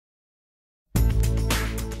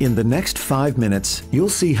In the next 5 minutes, you'll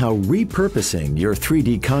see how repurposing your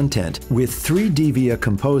 3D content with 3D via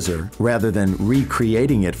Composer, rather than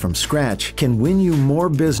recreating it from scratch, can win you more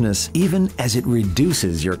business even as it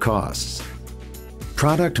reduces your costs.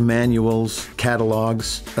 Product manuals,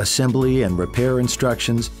 catalogs, assembly and repair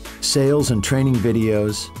instructions, sales and training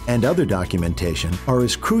videos, and other documentation are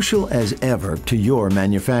as crucial as ever to your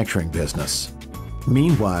manufacturing business.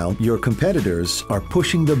 Meanwhile, your competitors are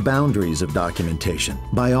pushing the boundaries of documentation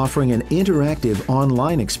by offering an interactive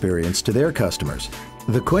online experience to their customers.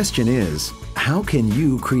 The question is, how can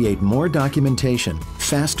you create more documentation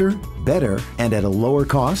faster, better, and at a lower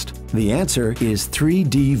cost? The answer is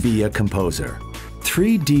 3D via Composer.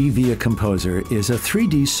 3D via Composer is a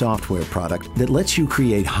 3D software product that lets you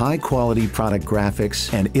create high-quality product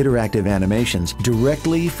graphics and interactive animations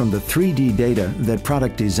directly from the 3D data that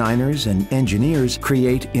product designers and engineers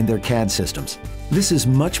create in their CAD systems. This is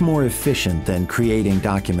much more efficient than creating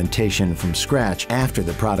documentation from scratch after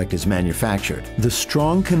the product is manufactured. The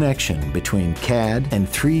strong connection between CAD and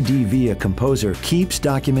 3D via Composer keeps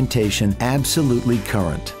documentation absolutely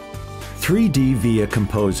current. 3D via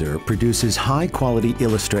Composer produces high-quality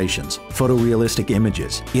illustrations, photorealistic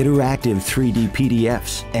images, interactive 3D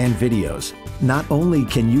PDFs, and videos. Not only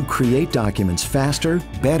can you create documents faster,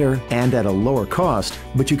 better, and at a lower cost,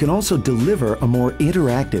 but you can also deliver a more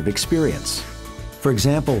interactive experience. For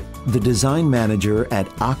example, the design manager at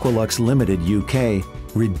Aqualux Limited UK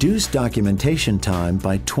reduced documentation time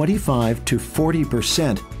by 25 to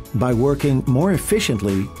 40% by working more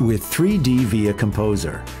efficiently with 3D via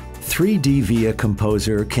Composer. 3D via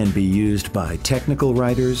Composer can be used by technical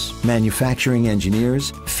writers, manufacturing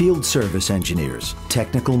engineers, field service engineers,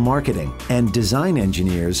 technical marketing, and design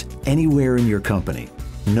engineers anywhere in your company.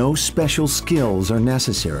 No special skills are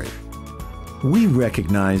necessary. We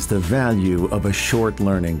recognize the value of a short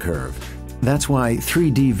learning curve. That's why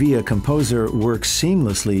 3D via Composer works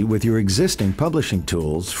seamlessly with your existing publishing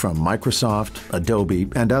tools from Microsoft, Adobe,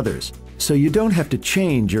 and others. So you don't have to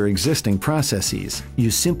change your existing processes,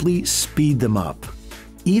 you simply speed them up.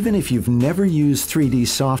 Even if you've never used 3D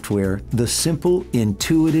software, the simple,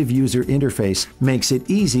 intuitive user interface makes it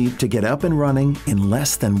easy to get up and running in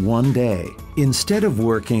less than 1 day. Instead of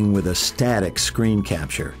working with a static screen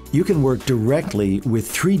capture, you can work directly with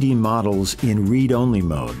 3D models in read-only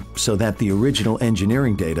mode so that the original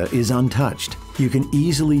engineering data is untouched. You can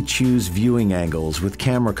easily choose viewing angles with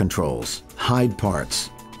camera controls, hide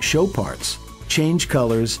parts, show parts, change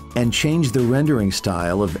colors, and change the rendering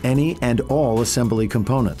style of any and all assembly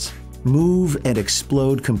components. Move and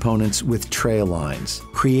explode components with trail lines,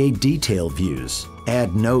 create detail views,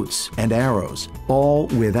 add notes and arrows, all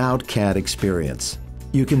without CAD experience.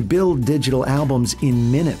 You can build digital albums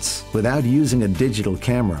in minutes without using a digital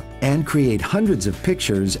camera and create hundreds of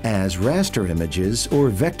pictures as raster images or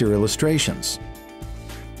vector illustrations.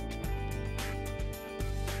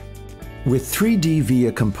 With 3D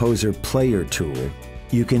via Composer Player tool,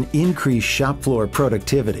 you can increase shop floor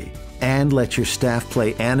productivity and let your staff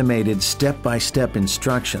play animated step-by-step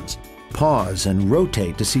instructions, pause and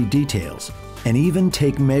rotate to see details, and even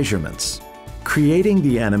take measurements. Creating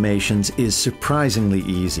the animations is surprisingly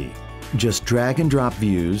easy. Just drag and drop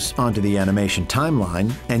views onto the animation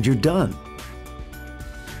timeline and you're done.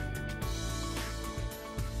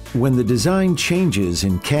 When the design changes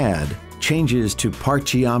in CAD, changes to part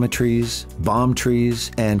geometries, BOM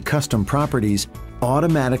trees, and custom properties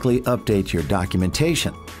automatically update your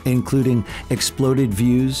documentation, including exploded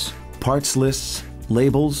views, parts lists,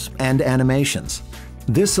 labels, and animations.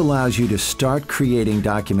 This allows you to start creating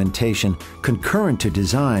documentation concurrent to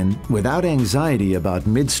design without anxiety about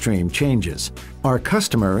midstream changes. Our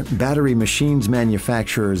customer, battery machines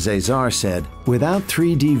manufacturer César, said, "Without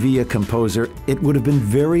 3D via Composer, it would have been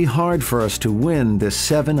very hard for us to win this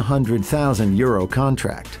 €700,000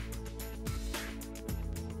 contract."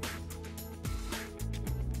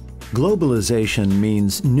 Globalization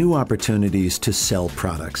means new opportunities to sell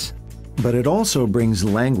products. But it also brings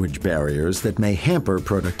language barriers that may hamper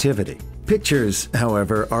productivity. Pictures,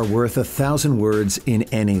 however, are worth 1,000 words in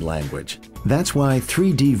any language. That's why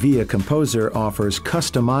 3D via Composer offers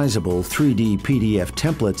customizable 3D PDF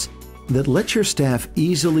templates that let your staff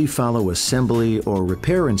easily follow assembly or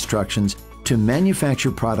repair instructions to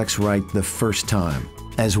manufacture products right the first time,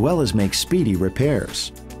 as well as make speedy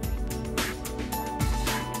repairs.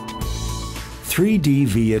 3D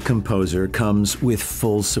via Composer comes with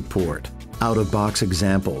full support, out-of-box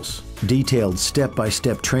examples, detailed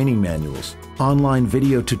step-by-step training manuals, online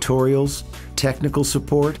video tutorials, technical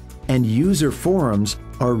support, and user forums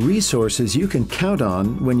are resources you can count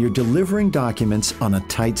on when you're delivering documents on a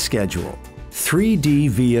tight schedule. 3D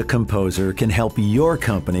via Composer can help your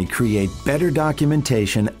company create better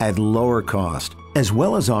documentation at lower cost, as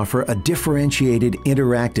well as offer a differentiated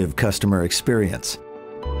interactive customer experience.